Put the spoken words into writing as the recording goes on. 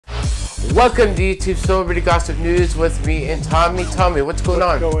Welcome to YouTube Celebrity Gossip News with me and Tommy. Tommy, what's going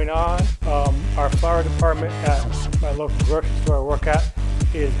on? What's going on? Our flower department at my local grocery store I work at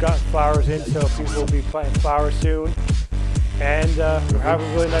is gotten flowers in, so people will be planting flowers soon. And we're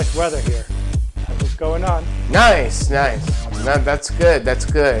having really nice weather here. That's what's going on. Nice. No, that's good. That's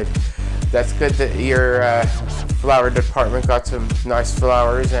good that your flower department got some nice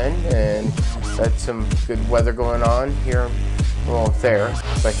flowers in, and that's some good weather going on here. Well, there,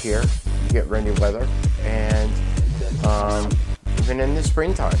 but here you get rainy weather, and even in the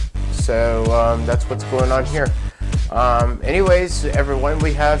springtime. So that's what's going on here. Anyways, everyone,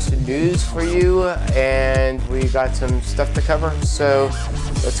 we have some news for you, and we got some stuff to cover. So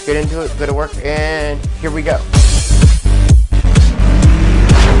let's get into it. Go to work, and here we go.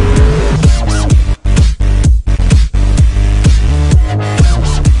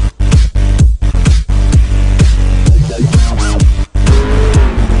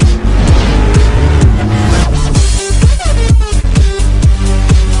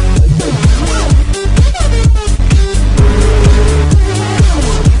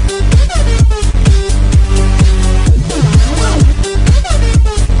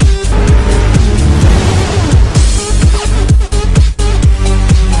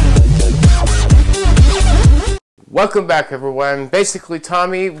 Welcome back, everyone. Basically,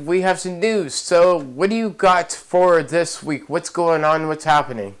 Tommy, we have some news. So what do you got for this week? What's going on? What's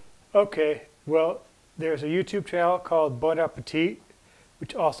happening? Okay, well, there's a YouTube channel called Bon Appétit,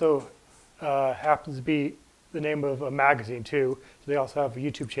 which also happens to be the name of a magazine too. So they also have a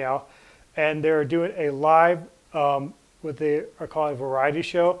YouTube channel. And they're doing a live, what they are calling a variety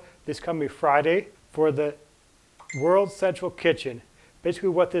show this coming Friday for the World Central Kitchen. Basically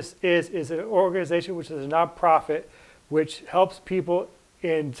what this is an organization which is a nonprofit which helps people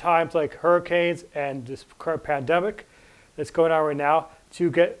in times like hurricanes and this current pandemic that's going on right now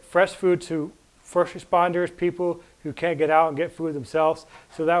to get fresh food to first responders, people who can't get out and get food themselves,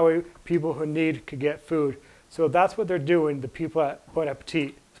 so that way people who need could get food. So that's what they're doing, the people at Bon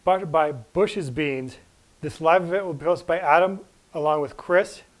Appetit. Sponsored by Bush's Beans. This live event will be hosted by Adam along with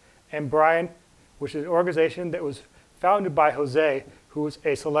Chris and Brian, which is an organization that was founded by Jose, who's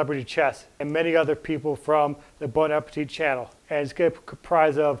a celebrity chef, and many other people from the Bon Appetit channel. And it's going to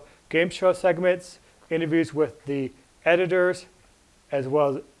comprise of game show segments, interviews with the editors, as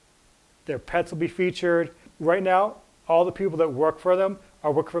well as their pets will be featured. Right now, all the people that work for them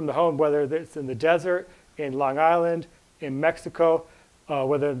are working from the home, whether it's in the desert, in Long Island, in Mexico,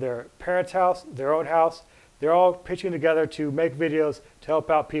 whether their parents' house, their own house. They're all pitching together to make videos to help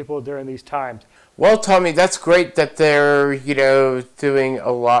out people during these times. Well, Tommy, that's great that they're, doing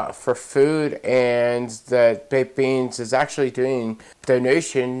a lot for food, and that Baked Beans is actually doing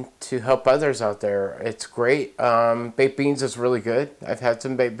donation to help others out there. It's great. Baked Beans is really good. I've had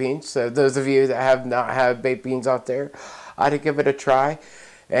some baked beans. So those of you that have not had baked beans out there, I'd give it a try.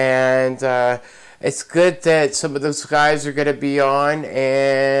 And it's good that some of those guys are going to be on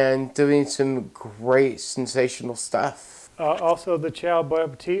and doing some great, sensational stuff. Also, the channel Bon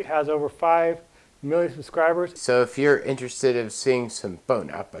Appetit has over 5 million subscribers. So if you're interested in seeing some Bon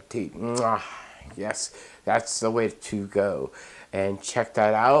Appetit, yes, that's the way to go. And check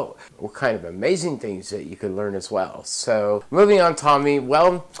that out. What kind of amazing things that you could learn as well. So moving on, Tommy.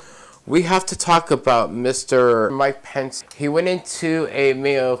 Well, we have to talk about Mr. Mike Pence. He went into a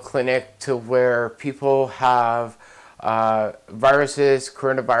Mayo Clinic to where people have viruses,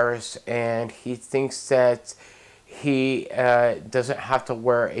 coronavirus, and he thinks that he doesn't have to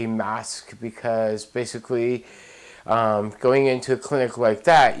wear a mask because basically going into a clinic like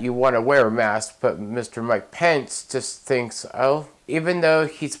that, you want to wear a mask. But Mr. Mike Pence just thinks, oh, even though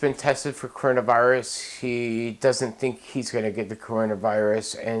he's been tested for coronavirus, he doesn't think he's going to get the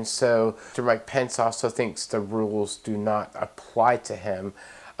coronavirus. And so Mr. Mike Pence also thinks the rules do not apply to him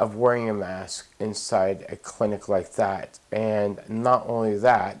of wearing a mask inside a clinic like that. And not only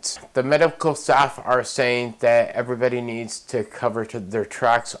that, the medical staff are saying that everybody needs to cover their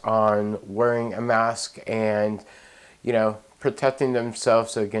tracks on wearing a mask and, protecting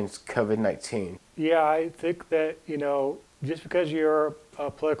themselves against COVID-19. Yeah, I think that, just because you're a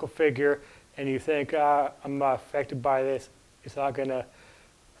political figure and you think, I'm not affected by this, I'm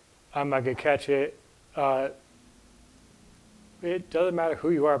not gonna catch it. It doesn't matter who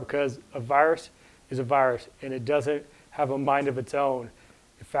you are, because a virus is a virus and it doesn't have a mind of its own.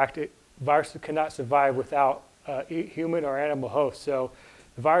 In fact, viruses cannot survive without human or animal hosts. So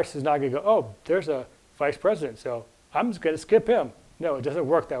the virus is not gonna go, oh, there's a vice president, so I'm just gonna skip him. No, it doesn't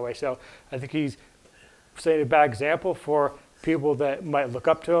work that way. So I think he's setting a bad example for people that might look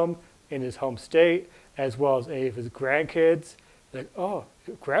up to him in his home state, as well as any of his grandkids. Like, oh,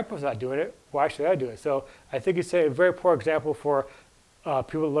 Grandpa's not doing it, why should I do it? So I think he's a very poor example for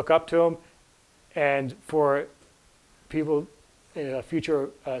people to look up to him, and for people in future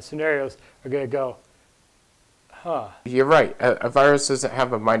scenarios are going to go, huh. You're right. A virus doesn't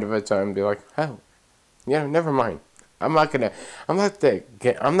have a mind of its own and be like, oh, yeah, never mind. I'm not gonna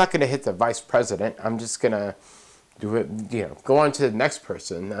hit the vice president. I'm just gonna do it. You know, go on to the next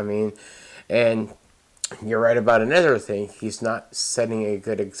person. I mean, and you're right about another thing. He's not setting a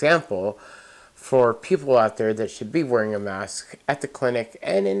good example for people out there that should be wearing a mask at the clinic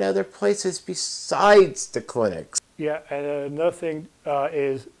and in other places besides the clinics. Yeah, and another thing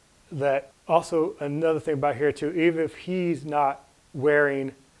is that also another thing about here too. Even if he's not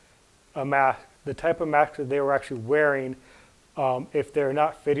wearing a mask, the type of mask that they were actually wearing, if they're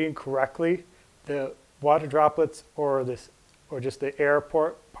not fitting correctly, the water droplets or just the air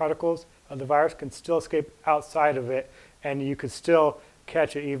particles of the virus can still escape outside of it, and you could still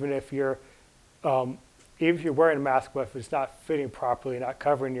catch it even if you're wearing a mask, but if it's not fitting properly, not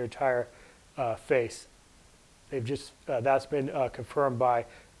covering your entire face. They've just that's been confirmed by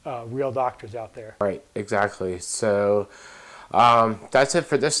real doctors out there. Right, exactly. So. That's it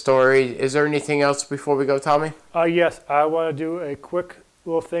for this story. Is there anything else before we go, Tommy? Yes, I want to do a quick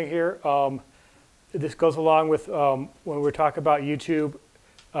little thing here. This goes along with when we're talking about YouTube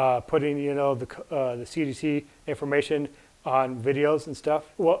putting, the CDC information on videos and stuff.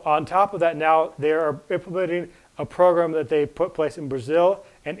 Well, on top of that, now they are implementing a program that they put in place in Brazil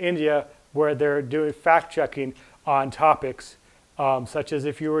and India where they're doing fact checking on topics, such as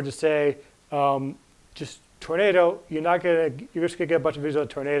if you were to say just tornado, you're just gonna get a bunch of videos of a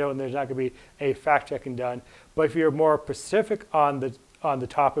tornado, and there's not gonna be a fact checking done. But if you're more specific on the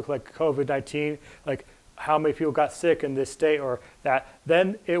topic, like COVID-19, like how many people got sick in this state or that,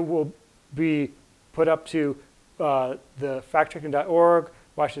 then it will be put up to the factchecking.org,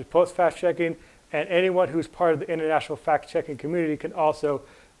 Washington Post fact checking, and anyone who's part of the international fact checking community can also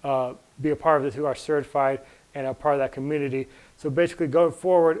be a part of this, who are certified and are part of that community. So basically, going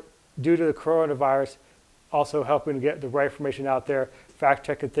forward, due to the coronavirus, also helping to get the right information out there,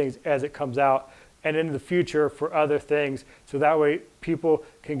 fact-checking things as it comes out, and in the future for other things, so that way people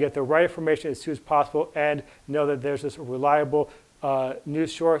can get the right information as soon as possible and know that there's this reliable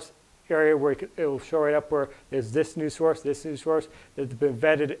news source area where it will show right up where there's this news source that's been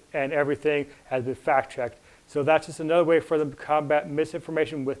vetted and everything has been fact-checked. So that's just another way for them to combat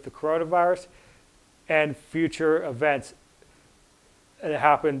misinformation with the coronavirus and future events that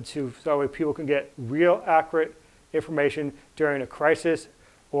happen, so that way people can get real accurate information during a crisis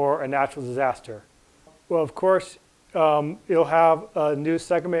or a natural disaster. Well, of course, you'll have a news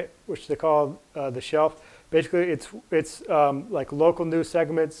segment, which they call The Shelf. Basically, it's like local news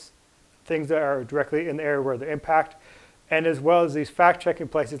segments, things that are directly in the area where they impact, and as well as these fact-checking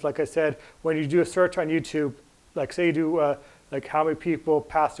places. Like I said, when you do a search on YouTube, like say you do like how many people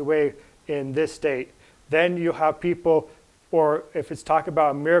passed away in this state, then you'll have people, or if it's talking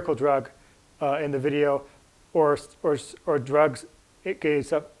about a miracle drug in the video, or drugs,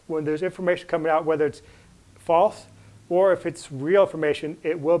 when there's information coming out, whether it's false or if it's real information,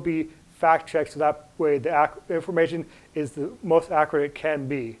 it will be fact-checked, so that way the information is the most accurate it can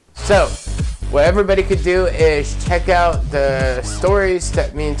be. So, what everybody could do is check out the stories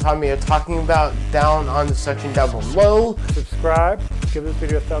that me and Tommy are talking about down on the section down below. Subscribe, give this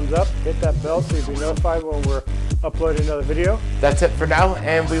video a thumbs up, hit that bell so you'll be notified when we're uploading another video. That's it for now,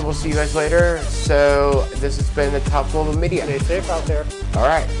 and we will see you guys later. So, this has been the Top Level Media. Stay safe out there. All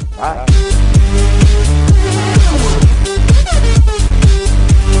right, bye. Bye.